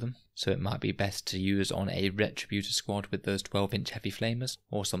available to them, so it might be best to use on a Retributor squad with those 12-inch heavy flamers,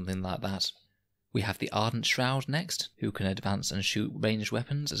 or something like that. We have the Ardent Shroud next, who can advance and shoot ranged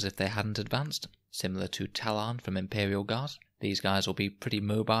weapons as if they hadn't advanced, similar to Talon from Imperial Guard. These guys will be pretty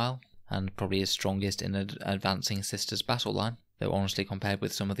mobile, and probably is strongest in an advancing Sisters battle line, though honestly compared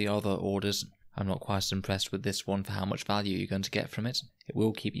with some of the other orders, I'm not quite as impressed with this one for how much value you're going to get from it. It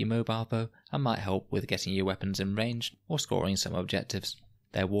will keep you mobile though, and might help with getting your weapons in range, or scoring some objectives.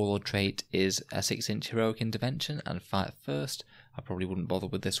 Their Warlord trait is a 6-inch heroic intervention and fight first. I probably wouldn't bother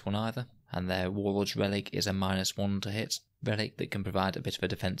with this one either. And their Warlord's relic is a -1 to hit relic that can provide a bit of a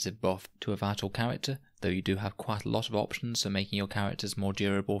defensive buff to a vital character, though you do have quite a lot of options for making your characters more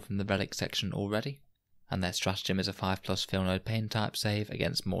durable from the relic section already. And their stratagem is a 5+ Feel No Pain type save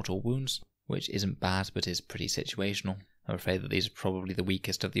against mortal wounds, which isn't bad but is pretty situational. I'm afraid that these are probably the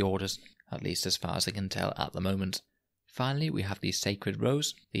weakest of the orders, at least as far as I can tell at the moment. Finally, we have the Sacred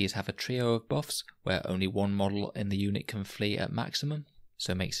Rose. These have a trio of buffs, where only one model in the unit can flee at maximum,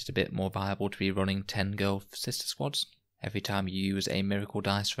 so it makes it a bit more viable to be running 10 girl sister squads. Every time you use a miracle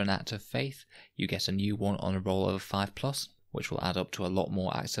dice for an Act of Faith, you get a new one on a roll of 5+, which will add up to a lot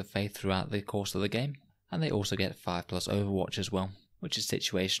more Acts of Faith throughout the course of the game, and they also get 5+ Overwatch as well, which is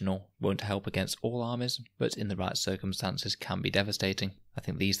situational, won't help against all armies, but in the right circumstances can be devastating. I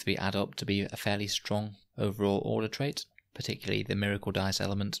think these 3 add up to be a fairly strong overall order trait, particularly the miracle dice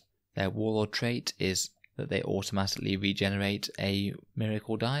element. Their Warlord trait is that they automatically regenerate a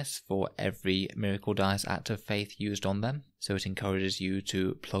miracle dice for every miracle dice Act of Faith used on them, so it encourages you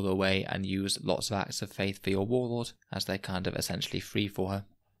to plug away and use lots of Acts of Faith for your Warlord, as they're kind of essentially free for her.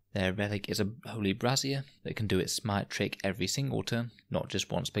 Their relic is a Holy Brazier that can do its smite trick every single turn, not just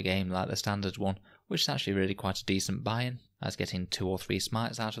once per game like the standard one, which is actually really quite a decent buy-in, as getting 2 or 3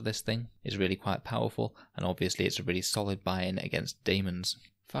 smites out of this thing is really quite powerful, and obviously it's a really solid buy-in against demons.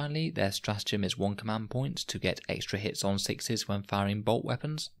 Finally, their stratagem is 1 command point to get extra hits on 6s when firing bolt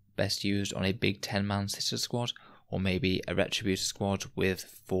weapons, best used on a big 10-man sister squad, or maybe a Retributor squad with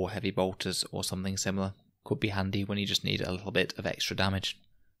 4 heavy bolters or something similar. Could be handy when you just need a little bit of extra damage.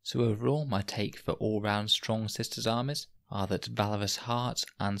 So overall, my take for all-round strong Sisters armies are that Valorous Heart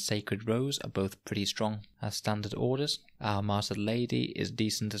and Sacred Rose are both pretty strong as standard orders. Our Martyred Lady is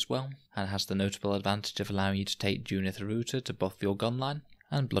decent as well, and has the notable advantage of allowing you to take Junior Theruta to buff your gun line,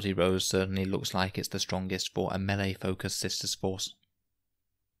 and Bloody Rose certainly looks like it's the strongest for a melee-focused Sisters force.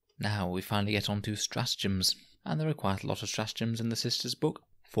 Now we finally get on to stratagems, and there are quite a lot of stratagems in the Sisters book,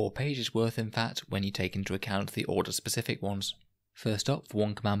 4 pages worth in fact when you take into account the order-specific ones. First up, for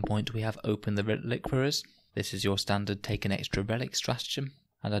 1 command point, we have Open the Reliquaries. This is your standard take an extra relic stratagem,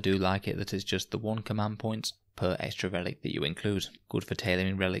 and I do like it that it's just the 1 command point per extra relic that you include. Good for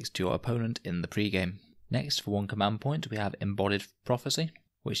tailoring relics to your opponent in the pregame. Next, for 1 command point, we have Embodied Prophecy,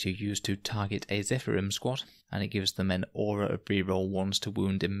 which you use to target a Zephyrim squad, and it gives them an aura of reroll 1s to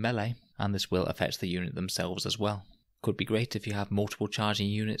wound in melee, and this will affect the unit themselves as well. Could be great if you have multiple charging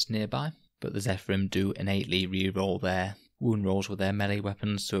units nearby, but the Zephyrim do innately reroll their wound rolls with their melee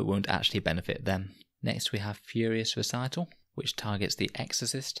weapons, so it won't actually benefit them. Next we have Furious Recital, which targets the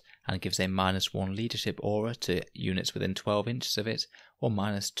Exorcist and gives a -1 leadership aura to units within 12 inches of it, or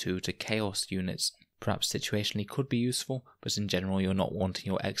 -2 to Chaos units. Perhaps situationally could be useful, but in general you're not wanting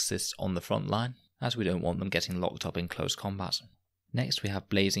your Exorcists on the front line, as we don't want them getting locked up in close combat. Next we have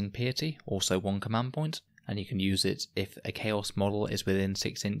Blazing Piety, also 1 command point, and you can use it if a Chaos model is within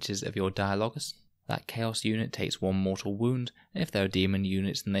 6 inches of your Dialogus. That Chaos unit takes 1 mortal wound, and if they're demon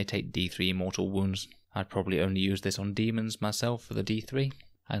units then they take D3 mortal wounds. I'd probably only use this on demons myself for the D3,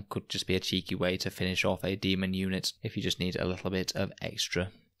 and could just be a cheeky way to finish off a demon unit if you just need a little bit of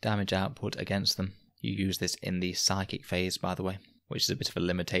extra damage output against them. You use this in the psychic phase, by the way, which is a bit of a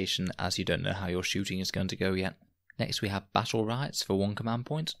limitation as you don't know how your shooting is going to go yet. Next we have Battle Rites for 1 command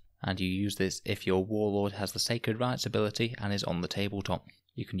point, and you use this if your Warlord has the Sacred Rites ability and is on the tabletop.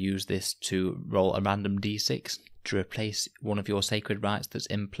 You can use this to roll a random d6 to replace one of your Sacred Rites that's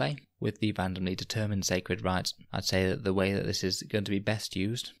in play with the randomly determined Sacred Rite. I'd say that the way that this is going to be best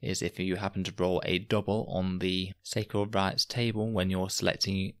used is if you happen to roll a double on the Sacred Rites table when you're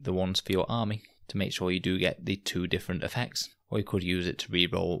selecting the ones for your army, to make sure you do get the 2 different effects, or you could use it to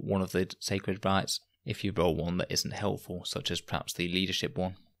re-roll one of the Sacred Rites if you roll one that isn't helpful, such as perhaps the Leadership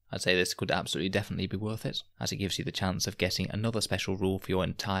one. I'd say this could absolutely definitely be worth it, as it gives you the chance of getting another special rule for your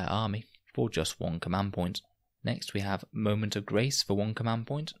entire army for just 1 command point. Next we have Moment of Grace for 1 command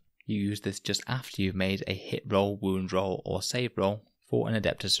point. You use this just after you've made a hit roll, wound roll or save roll for an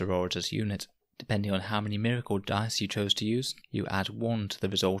Adepta Sororitas unit. Depending on how many miracle dice you chose to use, you add 1 to the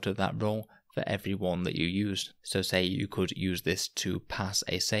result of that roll for every one that you used. So say you could use this to pass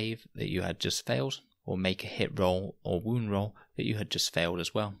a save that you had just failed, or make a hit roll or wound roll that you had just failed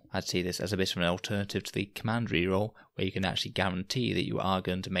as well. I'd see this as a bit of an alternative to the command reroll, where you can actually guarantee that you are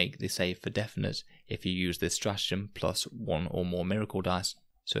going to make the save for definite if you use this stratagem plus 1 or more miracle dice.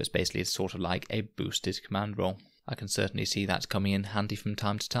 So it's basically sort of like a boosted command roll. I can certainly see that coming in handy from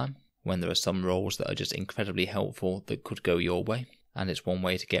time to time, when there are some rolls that are just incredibly helpful that could go your way, and it's one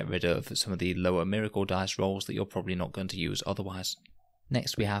way to get rid of some of the lower miracle dice rolls that you're probably not going to use otherwise.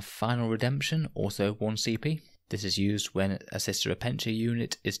 Next we have Final Redemption, also 1 CP. This is used when a Sister Repentia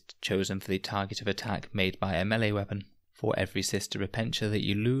unit is chosen for the target of attack made by a melee weapon. For every Sister Repentia that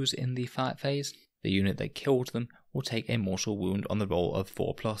you lose in the fight phase, the unit that killed them will take a mortal wound on the roll of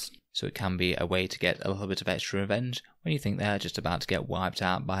 4+. So it can be a way to get a little bit of extra revenge when you think they are just about to get wiped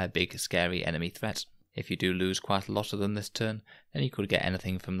out by a big scary enemy threat. If you do lose quite a lot of them this turn, then you could get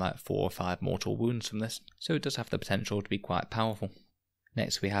anything from like 4 or 5 mortal wounds from this, so it does have the potential to be quite powerful.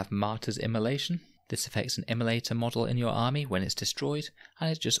 Next we have Martyr's Immolation. This affects an immolator model in your army when it's destroyed,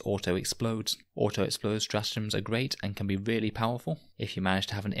 and it just auto-explodes. Auto-explode stratagems are great and can be really powerful. If you manage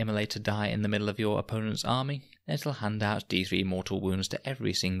to have an immolator die in the middle of your opponent's army, then it'll hand out D3 mortal wounds to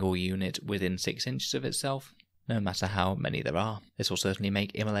every single unit within 6 inches of itself, no matter how many there are. This will certainly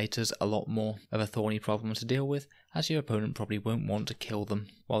make immolators a lot more of a thorny problem to deal with, as your opponent probably won't want to kill them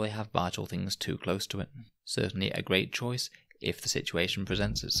while they have vital things too close to it. Certainly a great choice if the situation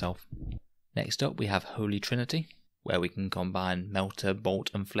presents itself. Next up we have Holy Trinity, where we can combine Melter, Bolt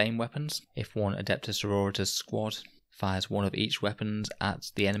and Flame weapons. If one Adepta Sororitas squad fires one of each weapons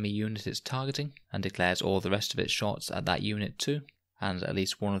at the enemy unit it's targeting, and declares all the rest of its shots at that unit too, and at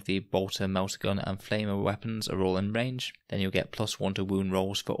least one of the Bolter, Melter Gun and Flamer weapons are all in range, then you'll get +1 to wound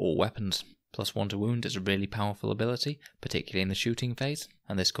rolls for all weapons. +1 to wound is a really powerful ability, particularly in the shooting phase,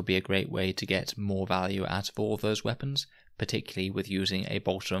 and this could be a great way to get more value out of all those weapons, particularly with using a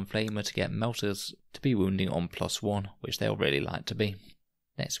Bolter and Flamer to get Melters to be wounding on +1, which they'll really like to be.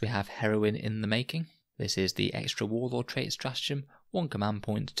 Next we have Heroine in the Making. This is the extra Warlord trait stratagem, 1 command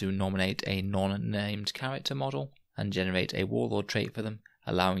point to nominate a non-named character model and generate a Warlord trait for them,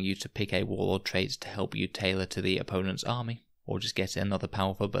 allowing you to pick a Warlord trait to help you tailor to the opponent's army, or just get another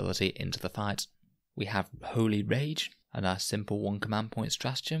powerful ability into the fight. We have Holy Rage, a nice simple 1 command point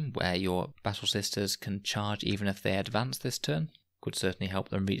stratagem where your battle sisters can charge even if they advance this turn. Could certainly help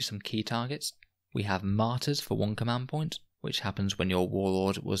them reach some key targets. We have Martyrs for 1 command point, which happens when your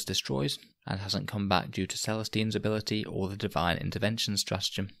Warlord was destroyed and hasn't come back due to Celestine's ability or the Divine Intervention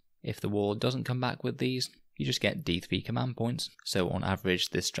stratagem. If the Warlord doesn't come back with these, you just get D3 command points, so on average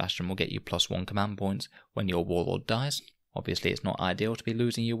this stratagem will get you +1 command points when your Warlord dies. Obviously it's not ideal to be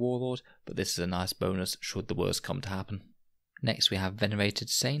losing your Warlord, but this is a nice bonus should the worst come to happen. Next we have Venerated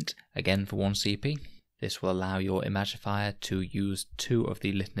Saint, again for 1 CP. This will allow your Imagifier to use 2 of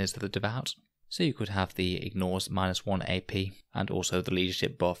the Litanies of the Devout, so you could have the Ignores -1 AP, and also the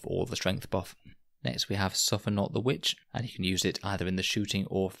Leadership buff or the Strength buff. Next we have Suffer Not the Witch, and you can use it either in the shooting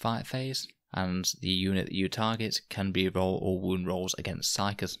or fight phase, and the unit that you target can reroll or wound rolls against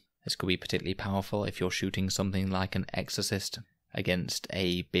Psykers. This could be particularly powerful if you're shooting something like an Exorcist against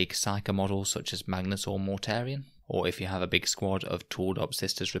a big Psyker model such as Magnus or Mortarion, or if you have a big squad of tooled up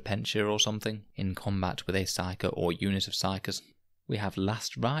Sisters Repentia or something in combat with a Psyker or unit of Psykers. We have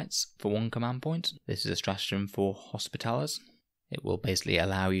Last Rites for 1 command point. This is a stratagem for Hospitallers. It will basically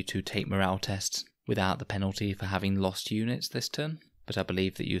allow you to take morale tests without the penalty for having lost units this turn, but I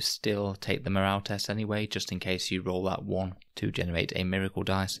believe that you still take the morale test anyway, just in case you roll that 1 to generate a miracle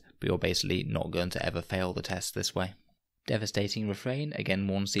dice, but you're basically not going to ever fail the test this way. Devastating Refrain, again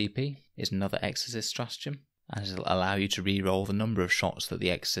 1 CP, is another Exorcist stratagem, and it'll allow you to re-roll the number of shots that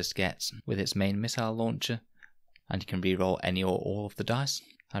the Exorcist gets with its main missile launcher, and you can re-roll any or all of the dice.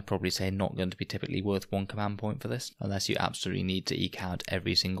 I'd probably say not going to be typically worth 1 command point for this, unless you absolutely need to eke out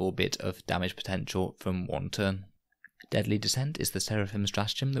every single bit of damage potential from 1 turn. Deadly Descent is the Seraphim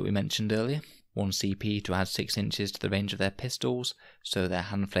stratagem that we mentioned earlier. 1 CP to add 6 inches to the range of their pistols, so their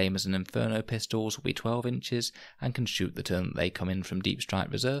Hand Flamers and Inferno pistols will be 12 inches and can shoot the turn that they come in from Deep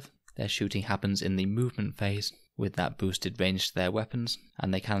Strike Reserve. Their shooting happens in the movement phase with that boosted range to their weapons,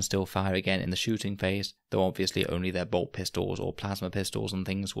 and they can still fire again in the shooting phase, though obviously only their bolt pistols or plasma pistols and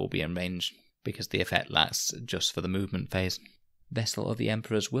things will be in range, because the effect lasts just for the movement phase. Vessel of the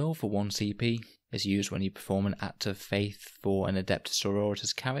Emperor's Will for 1 CP is used when you perform an act of faith for an Adepta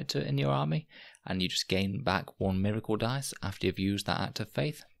Sororitas character in your army, and you just gain back 1 miracle dice after you've used that act of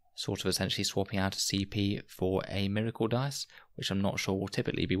faith, sort of essentially swapping out a CP for a miracle dice, which I'm not sure will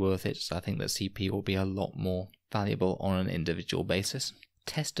typically be worth it, so I think that CP will be a lot more valuable on an individual basis.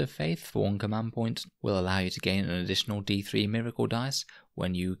 Test of Faith for 1 command point will allow you to gain an additional D3 miracle dice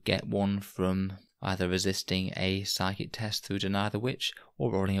when you get one from either resisting a psychic test through Deny the Witch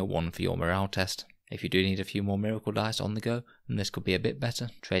or rolling a 1 for your morale test. If you do need a few more miracle dice on the go, then this could be a bit better.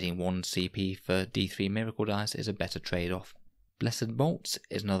 Trading 1 CP for D3 miracle dice is a better trade-off. Blessed Bolts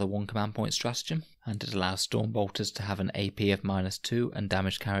is another 1 command point stratagem, and it allows Storm Bolters to have an AP of -2 and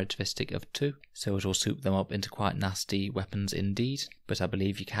damage characteristic of 2, so it will soup them up into quite nasty weapons indeed, but I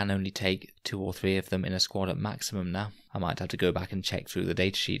believe you can only take 2 or 3 of them in a squad at maximum now. I might have to go back and check through the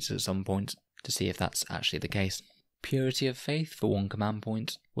datasheets at some point to see if that's actually the case. Purity of Faith for 1 command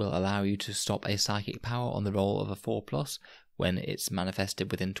point will allow you to stop a psychic power on the roll of a 4+ when it's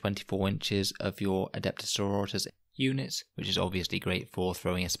manifested within 24 inches of your Adepta Sororitas units, which is obviously great for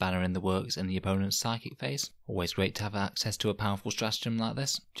throwing a spanner in the works in the opponent's psychic phase. Always great to have access to a powerful stratagem like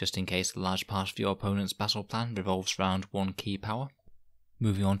this, just in case a large part of your opponent's battle plan revolves around 1 key power.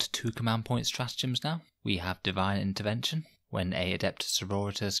 Moving on to 2 command point stratagems now, we have Divine Intervention. When a Adepta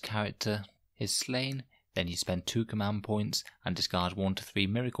Sororitas character is slain, then you spend 2 command points and discard 1 to 3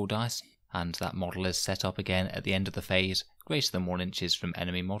 miracle dice, and that model is set up again at the end of the phase, greater than 1 inches from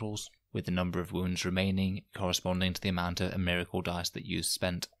enemy models, with the number of wounds remaining corresponding to the amount of miracle dice that you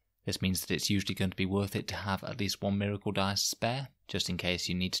spent. This means that it's usually going to be worth it to have at least 1 miracle dice spare, just in case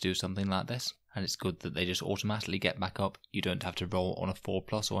you need to do something like this, and it's good that they just automatically get back up. You don't have to roll on a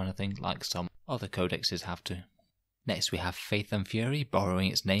 4+ or anything like some other codexes have to. Next we have Faith and Fury,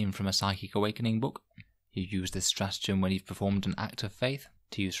 borrowing its name from a Psychic Awakening book. You use this stratagem when you've performed an act of faith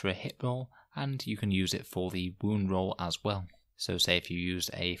to use for a hit roll, and you can use it for the wound roll as well. So say if you used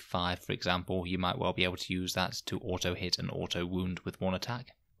a 5 for example, you might well be able to use that to auto hit and auto wound with 1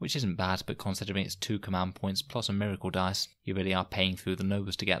 attack, which isn't bad, but considering it's 2 command points plus a miracle dice, you really are paying through the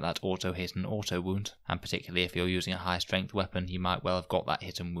nose to get that auto hit and auto wound, and particularly if you're using a high strength weapon, you might well have got that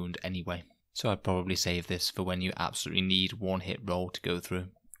hit and wound anyway. So I'd probably save this for when you absolutely need 1 hit roll to go through.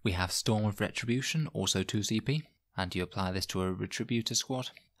 We have Storm of Retribution, also 2 CP. and you apply this to a Retributor squad,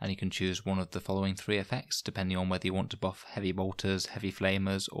 and you can choose one of the following 3 effects depending on whether you want to buff Heavy Bolters, Heavy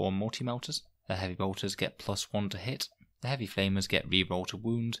Flamers or Multi-Melters. The Heavy Bolters get +1 to hit, the Heavy Flamers get reroll to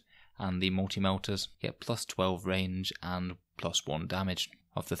wound, and the Multi-Melters get +12 range and +1 damage.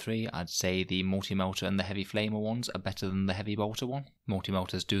 Of the 3, I'd say the Multi-Melter and the Heavy Flamer ones are better than the Heavy Bolter one.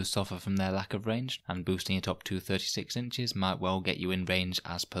 Multi-Melters do suffer from their lack of range, and boosting it up to 36 inches might well get you in range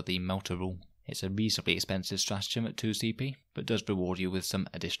as per the Melter rule. It's a reasonably expensive stratagem at 2 CP, but does reward you with some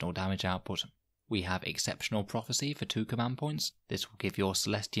additional damage output. We have Exceptional Prophecy for 2 command points. This will give your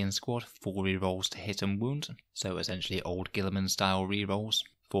Celestian squad 4 rerolls to hit and wound, so essentially old Gilliman style rerolls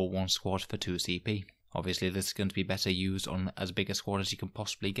for 1 squad for 2 CP. Obviously this is going to be better used on as big a squad as you can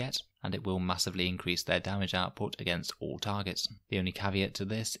possibly get, and it will massively increase their damage output against all targets. The only caveat to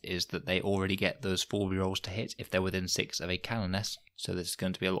this is that they already get those 4 rerolls to hit if they're within 6 of a Canoness, so this is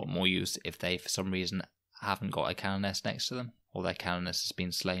going to be a lot more use if they for some reason haven't got a Canoness next to them, or their Canoness has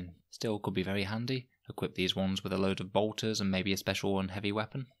been slain. Still could be very handy. Equip these ones with a load of bolters and maybe a special and heavy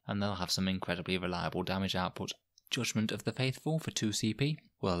weapon, and they'll have some incredibly reliable damage output. Judgment of the Faithful for 2 CP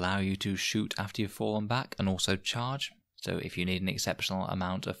will allow you to shoot after you've fallen back and also charge, so if you need an exceptional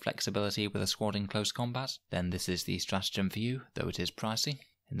amount of flexibility with a squad in close combat, then this is the stratagem for you, though it is pricey.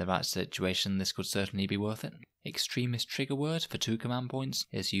 In the right situation this could certainly be worth it. Extremist Trigger Word for 2 command points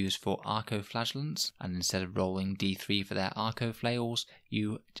is used for Arco-Flagellants, and instead of rolling D3 for their Arco-Flails,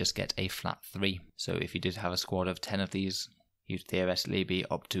 you just get a flat 3. So if you did have a squad of 10 of these, you'd theoretically be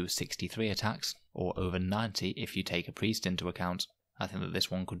up to 63 attacks, or over 90 if you take a priest into account. I think that this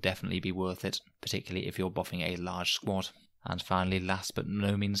one could definitely be worth it, particularly if you're buffing a large squad. And finally, last but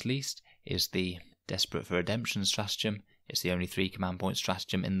no means least, is the Desperate for Redemption stratagem. It's the only 3 command point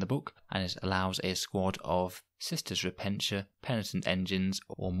stratagem in the book, and it allows a squad of Sisters Repentia, Penitent Engines,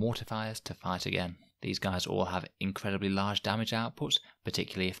 or Mortifiers to fight again. These guys all have incredibly large damage output,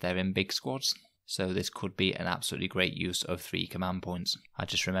 particularly if they're in big squads, so this could be an absolutely great use of 3 command points. I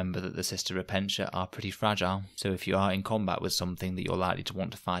just remember that the Sister Repentia are pretty fragile, so if you are in combat with something that you're likely to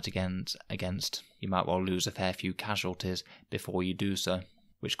want to fight against, you might well lose a fair few casualties before you do so,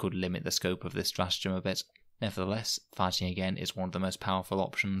 which could limit the scope of this stratagem a bit. Nevertheless, fighting again is one of the most powerful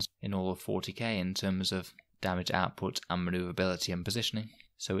options in all of 40k in terms of damage output and manoeuvrability and positioning,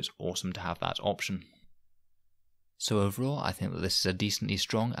 so it's awesome to have that option. So overall, I think that this is a decently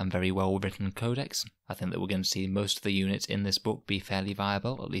strong and very well written codex. I think that we're going to see most of the units in this book be fairly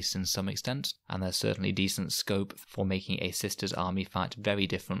viable, at least in some extent, and there's certainly decent scope for making a Sisters army fight very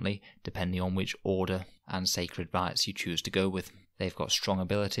differently depending on which order and sacred rites you choose to go with. They've got strong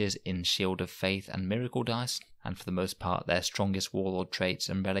abilities in Shield of Faith and Miracle Dice, and for the most part their strongest warlord traits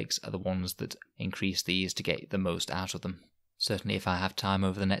and relics are the ones that increase these to get the most out of them. Certainly if I have time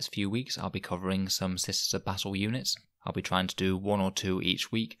over the next few weeks, I'll be covering some Sisters of Battle units. I'll be trying to do 1 or 2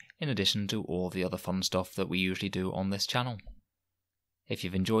 each week, in addition to all the other fun stuff that we usually do on this channel. If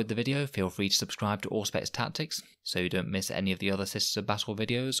you've enjoyed the video, feel free to subscribe to Auspex Tactics, so you don't miss any of the other Sisters of Battle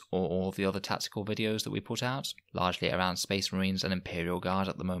videos, or all of the other tactical videos that we put out, largely around Space Marines and Imperial Guard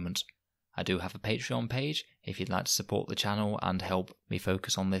at the moment. I do have a Patreon page, if you'd like to support the channel and help me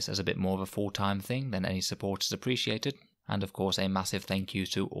focus on this as a bit more of a full-time thing, then any support is appreciated. And of course a massive thank you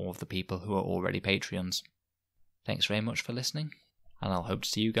to all of the people who are already Patreons. Thanks very much for listening, and I'll hope to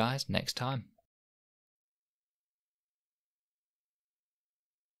see you guys next time.